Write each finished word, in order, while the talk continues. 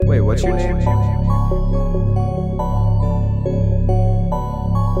Wait, what's your name? And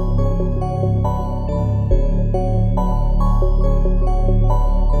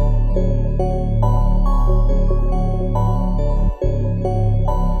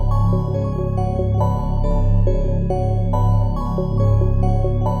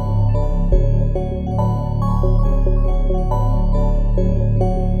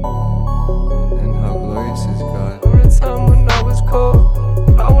how glorious is God. Remember the time when I was cold?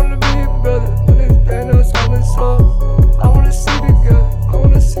 I wanna be your brother, but it's Thanos on his soul. I wanna see together, I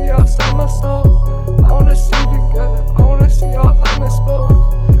wanna see outside my soul. I wanna see together, I wanna see all I'm exposed.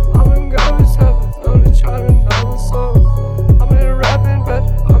 I'm in God's heaven, I'm the child and I'm soul. I'm in a rapping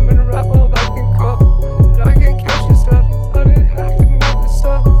better, I'm in a rap all back in cup. But I can't catch yourself, I didn't have to know this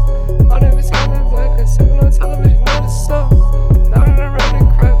stuff. My name is Hannah Black, and sitting on television, not a sub. Not in a running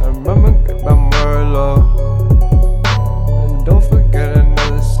crap. I remember Merlot. And don't forget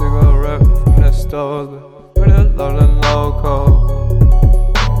another cigarette from that stove. Put it low and loco.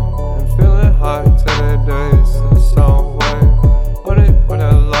 And feeling hot to the days in some way. Put it low.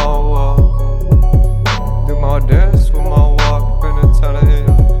 Do my dance with my walk in the tunnel.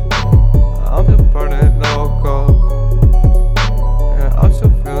 I'm just burning loco. And I'm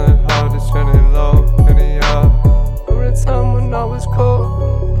still feeling hot, just turning low, penny up. Remember the time when I was cold?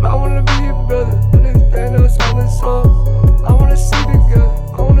 I wanna be your brother, but it's Thanos on his soul. I wanna see together,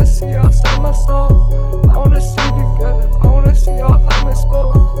 I wanna see outside my soul. I wanna see together, I wanna see all I'm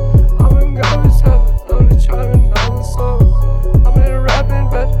exposed. I'm in God's heaven, I'm the child and I'm the soul. I'm in a rapping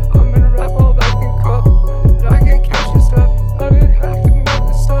better, I'm in a rap all back in cup. But I can't catch yourself, I didn't have to know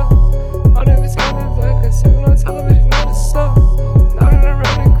this stuff. My name is Hannah Black, and sitting on television, not a sub. Not in a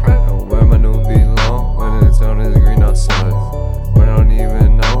running crap. I wear my new V-Long when it's on is green outside. When I don't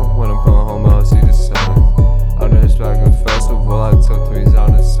even know when I'm going home, I'll see the sun. On this dragon festival, I took 3s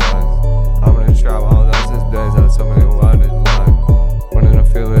on the side. I'm gonna trap all that's his days, now tell me what is life. When I'm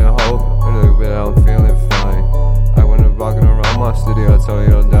feeling hope, a little bit I'm feeling fine. I went rocking around my city, I told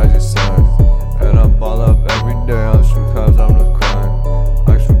you that's your sign. And I ball up every day, I'm shoot cause I'm just crying.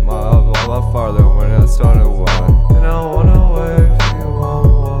 I shoot my up all my farther when I started wide. And I wanna wave to you one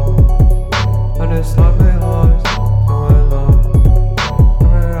more. And it's like me lost to my love.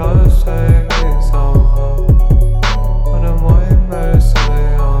 Every other say me somehow. And I'm why you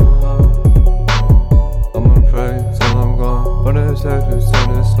medicine on love. I'ma pray till I'm gone, but it's actions to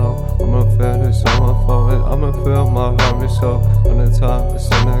this song. I'ma feel this on my phone, I'ma feel my heart be so. On the time, it's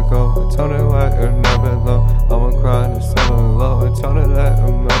in the go. I turn it right and never low. I'ma cry and it's never low. I turn it let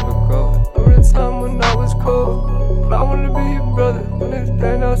and never go. Remember the time when I was cold? But I wanna be your brother, but it's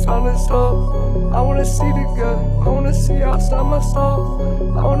Thanos on his soul. I wanna see together, I wanna see outside my soul.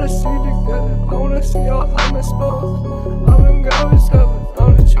 I wanna see together, I wanna see all I'm exposed. I'm in God's heaven.